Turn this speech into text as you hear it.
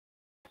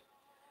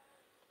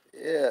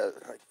Yeah,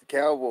 like the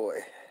cowboy.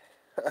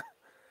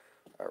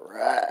 All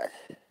right.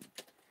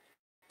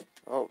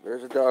 Oh,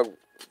 there's a dog.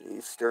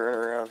 He's stirring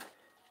around.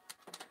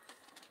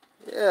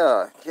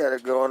 Yeah, got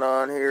it going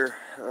on here.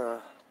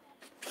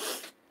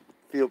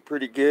 Feel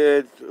pretty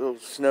good. A little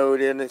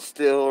snowed in and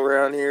still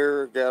around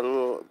here. Got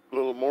a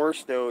little more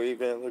snow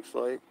even. It looks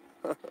like.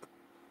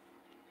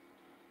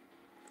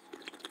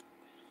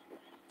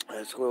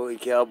 That's what we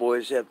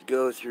cowboys have to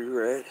go through,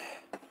 right?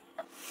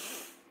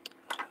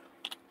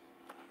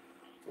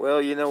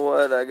 Well, you know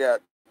what? I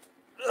got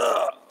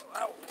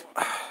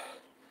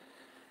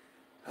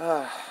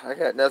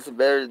nothing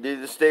better to do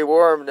to stay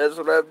warm. That's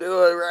what I'm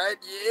doing, right?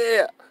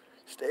 Yeah,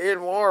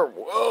 staying warm.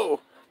 Whoa.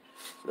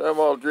 So I'm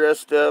all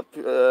dressed up.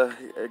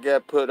 I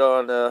got put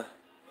on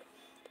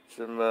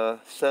some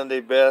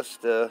Sunday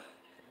best, and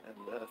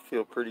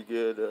feel pretty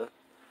good.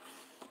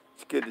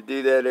 It's good to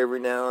do that every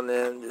now and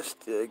then,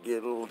 just to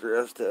get a little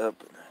dressed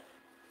up.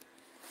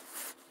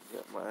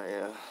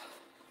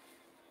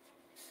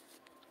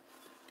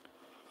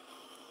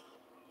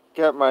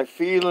 Got my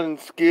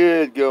feelings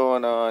good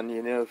going on.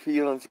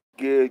 Feelings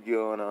good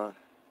going on.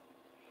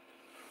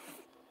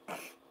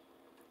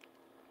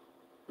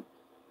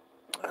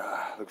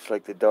 Looks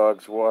like the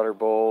dog's water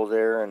bowl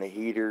there, and a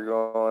heater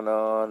going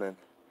on, and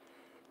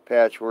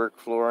patchwork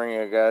flooring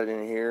I got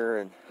in here,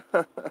 and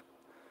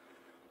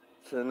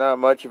so not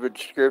much of a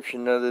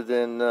description other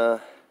than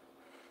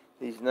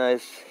these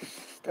nice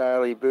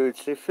styly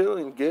boots. They're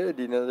feeling good,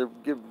 they're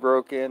getting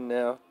broke in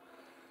now.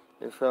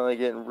 They're finally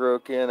getting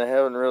broke in. I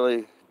haven't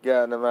really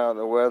gotten them out in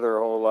the weather a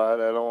whole lot.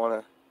 I don't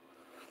want to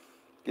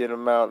get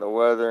them out in the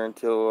weather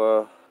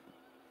until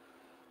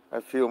I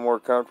feel more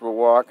comfortable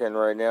walking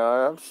right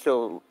now. I'm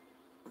still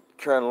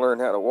trying to learn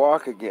how to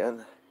walk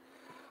again.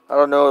 I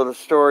don't know the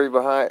story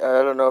behind.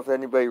 I don't know if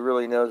anybody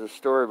really knows the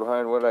story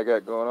behind what I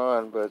got going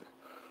on, but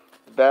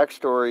the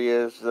backstory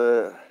is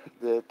that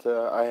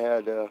I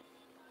had.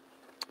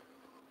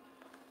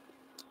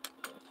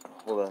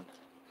 Hold on,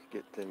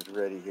 get things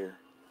ready here.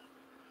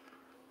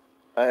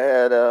 I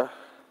had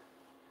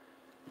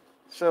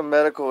some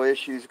medical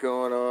issues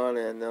going on,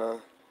 and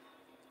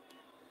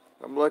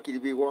I'm lucky to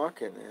be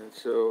walking. And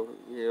so,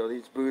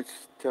 these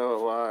boots tell a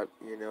lot.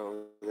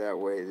 That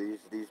way.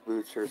 These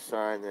boots are a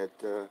sign that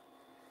the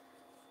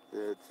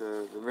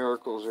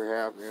miracles are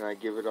happening. I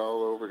give it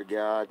all over to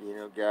God.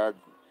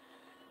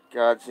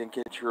 God's in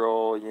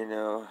control.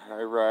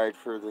 I ride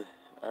for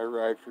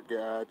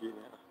God.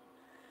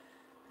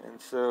 And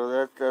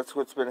so that's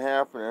what's been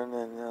happening,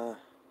 and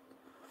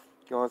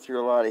going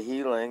through a lot of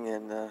healing,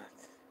 and the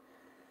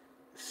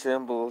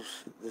symbol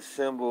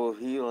of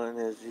healing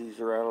is these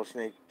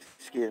rattlesnake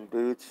skin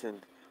boots,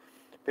 and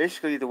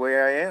basically the way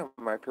I am,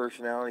 my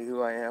personality,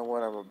 who I am,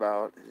 what I'm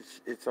about.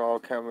 It's all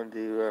coming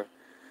to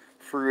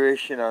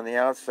fruition on the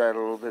outside a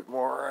little bit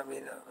more. I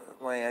mean,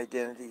 my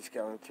identity's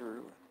coming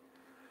through.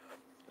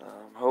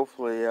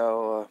 Hopefully,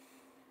 I'll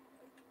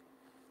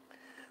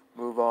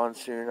move on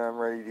soon. I'm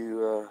ready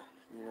to,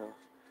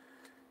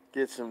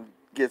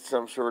 get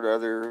some sort of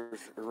other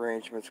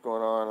arrangements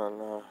going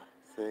on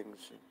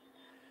things.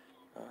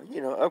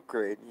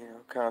 Upgrade.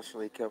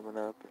 Constantly coming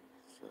up.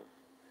 So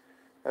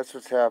that's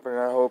what's happening.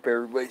 I hope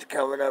everybody's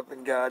coming up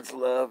in God's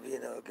love.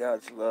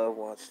 God's love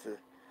wants to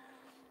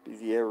be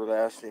the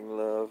everlasting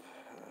love.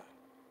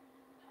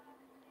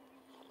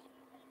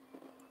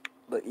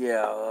 But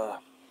yeah,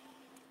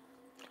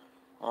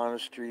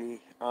 honesty,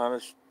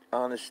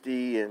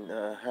 and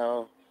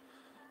how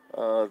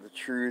the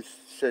truth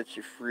sets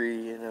you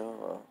free.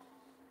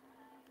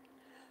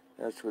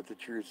 That's what the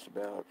truth's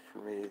about for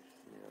me.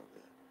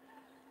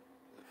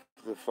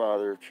 The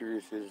father of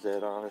truth is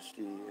that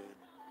honesty and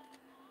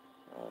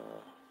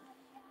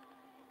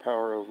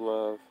power of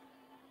love.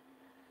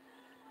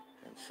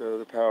 And so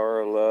the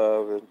power of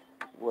love and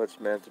what's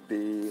meant to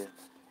be,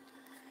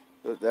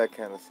 that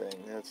kind of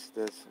thing. That's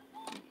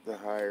the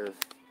higher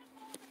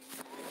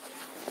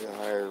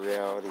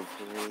reality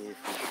for me,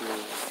 for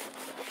sure.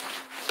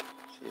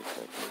 See if I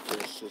can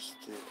adjust this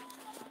to.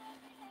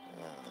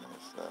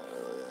 It's not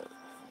really that.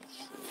 Let's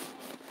see.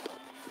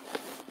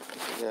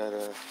 We got a.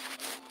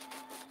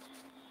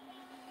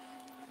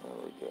 There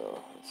we go.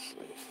 Let's see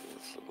if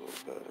it's a little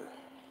better.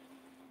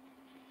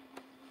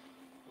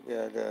 We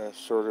got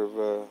sort of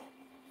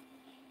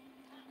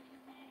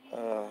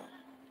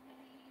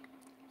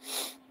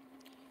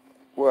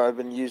well, I've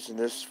been using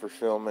this for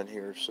filming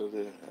here, so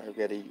that I've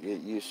got to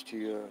get used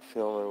to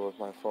filming with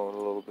my phone a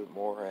little bit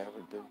more. I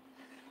haven't been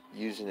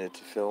using it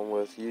to film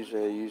with.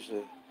 Usually I use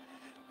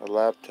a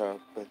laptop,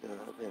 but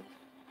I've been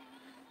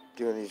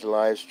doing these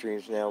live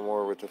streams now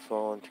more with the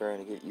phone,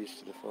 trying to get used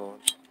to the phone.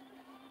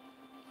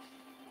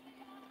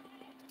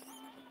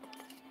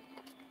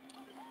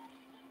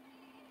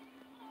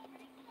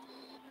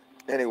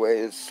 Anyway,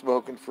 it's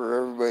smoking for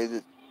everybody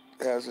that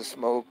has a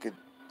smoke, and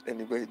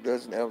anybody that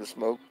doesn't have a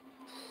smoke.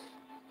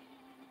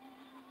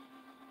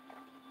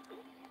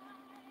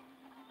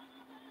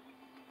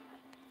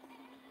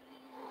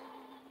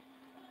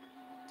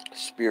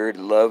 Spirit,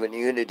 love, and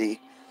unity.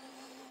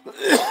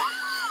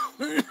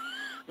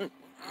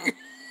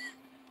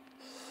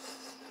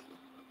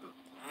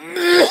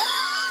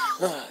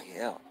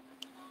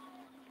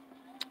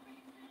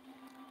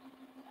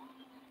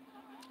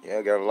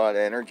 I got a lot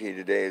of energy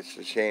today. It's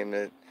a shame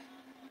that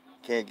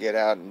I can't get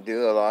out and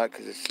do a lot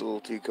because it's a little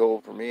too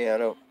cold for me. I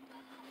don't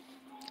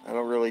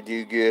really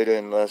do good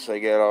unless I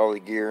got all the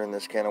gear in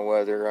this kind of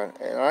weather.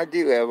 And I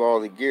do have all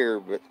the gear,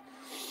 but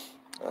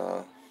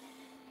uh,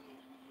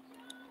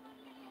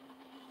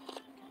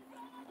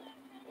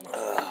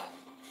 uh,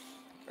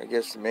 I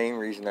guess the main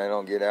reason I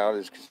don't get out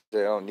is because I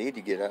don't need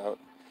to get out.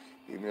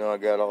 Even though I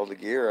got all the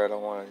gear, I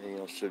don't want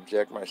to,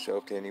 subject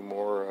myself to any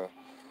more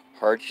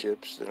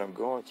hardships that I'm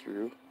going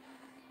through.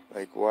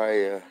 Like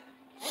why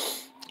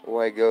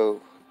go,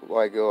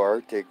 why go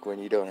Arctic when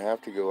you don't have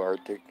to go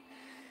Arctic?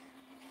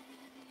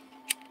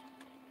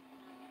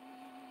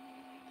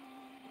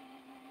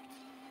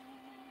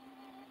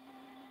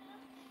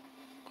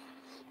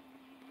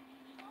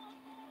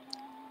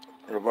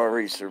 I've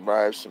already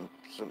survived some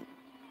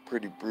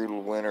pretty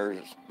brutal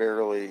winters,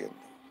 barely, and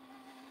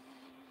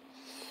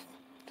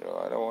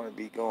so I don't want to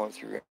be going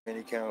through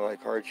any kind of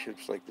like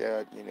hardships like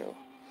that. Yeah.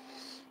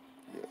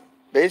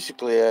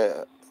 Basically,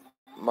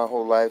 my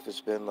whole life has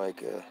been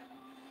like a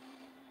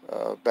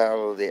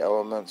battle of the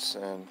elements,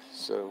 and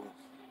so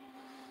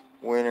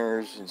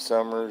winters and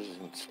summers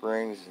and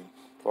springs and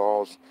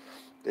falls,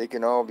 they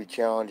can all be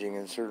challenging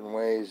in certain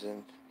ways,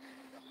 and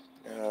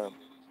uh,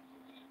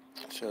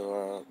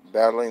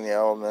 battling the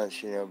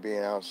elements,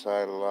 being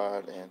outside a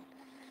lot and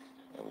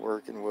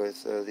working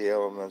with the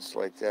elements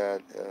like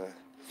that,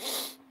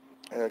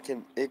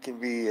 it can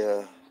be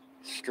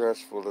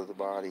stressful to the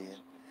body. And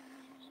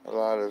a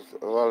lot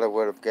of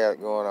what I've got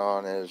going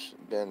on has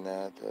been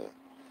that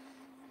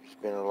there's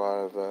been a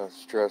lot of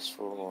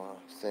stressful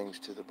things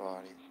to the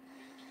body,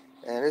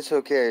 and it's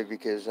okay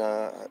because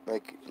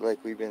like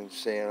we've been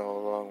saying all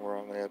along, we're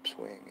on the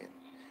upswing,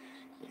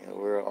 and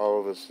we're all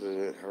of us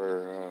that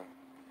are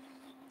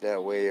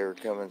that way are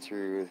coming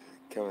through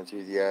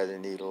the eye of the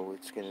needle.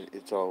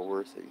 It's all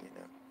worth it.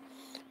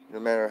 No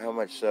matter how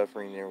much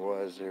suffering there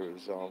was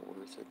all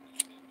worth it.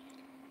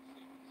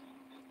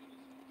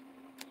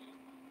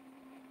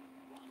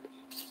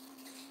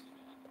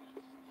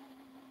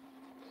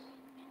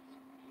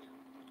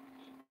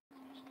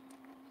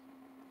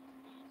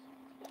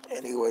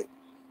 Anyway,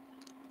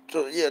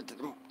 so yeah,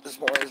 this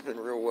morning's been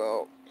real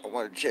well. I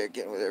want to check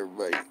in with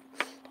everybody.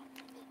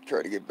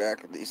 Try to get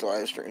back with these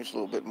live streams a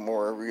little bit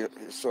more every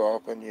so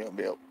often. Be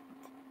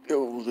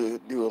able to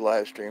do a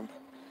live stream.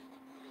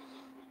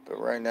 But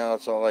right now,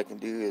 it's all I can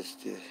do is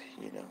to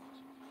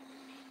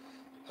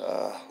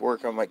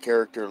work on my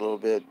character a little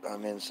bit.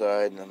 I'm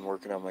inside and I'm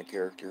working on my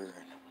character,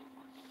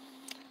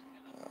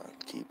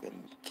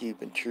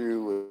 keeping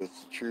true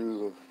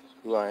of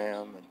who I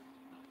am,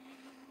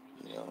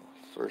 and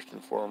first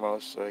and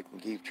foremost, so I can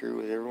keep true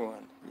with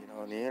everyone,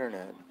 on the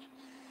internet.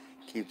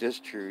 Keep this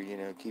true,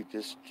 keep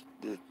this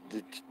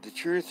the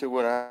truth of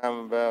what I'm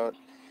about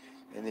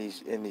in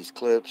these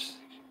clips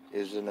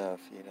is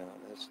enough.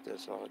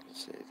 That's all I can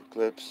say. The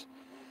clips,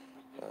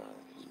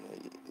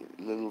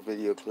 a little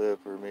video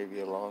clip or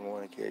maybe a long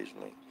one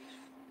occasionally.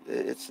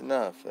 It's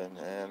enough, and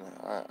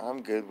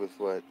I'm good with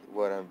what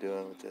I'm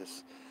doing with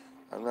this.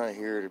 I'm not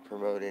here to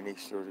promote any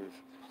sort of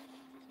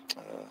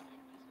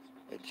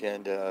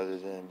agenda other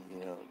than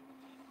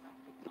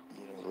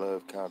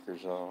love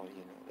conquers all.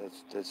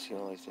 That's the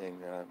only thing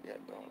that I've got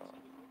going on.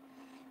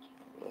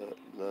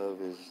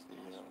 Love is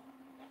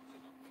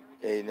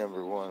a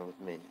number one with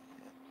me.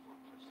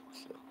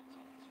 So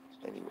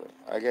anyway,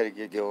 I got to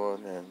get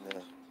going and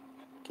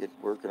get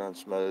working on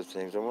some other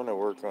things. I want to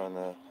work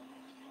on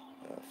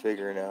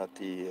figuring out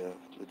the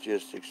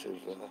logistics of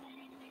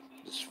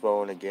this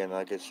phone again.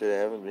 Like I said,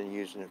 I haven't been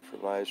using it for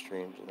live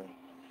streams, and I'm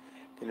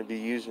going to be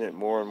using it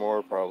more and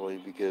more probably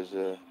because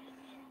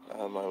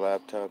my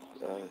laptop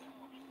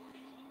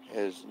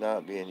is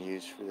not being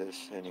used for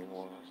this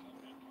anymore.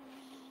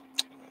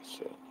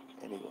 So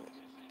anyway,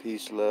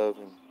 peace, love,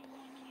 and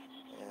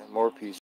more peace.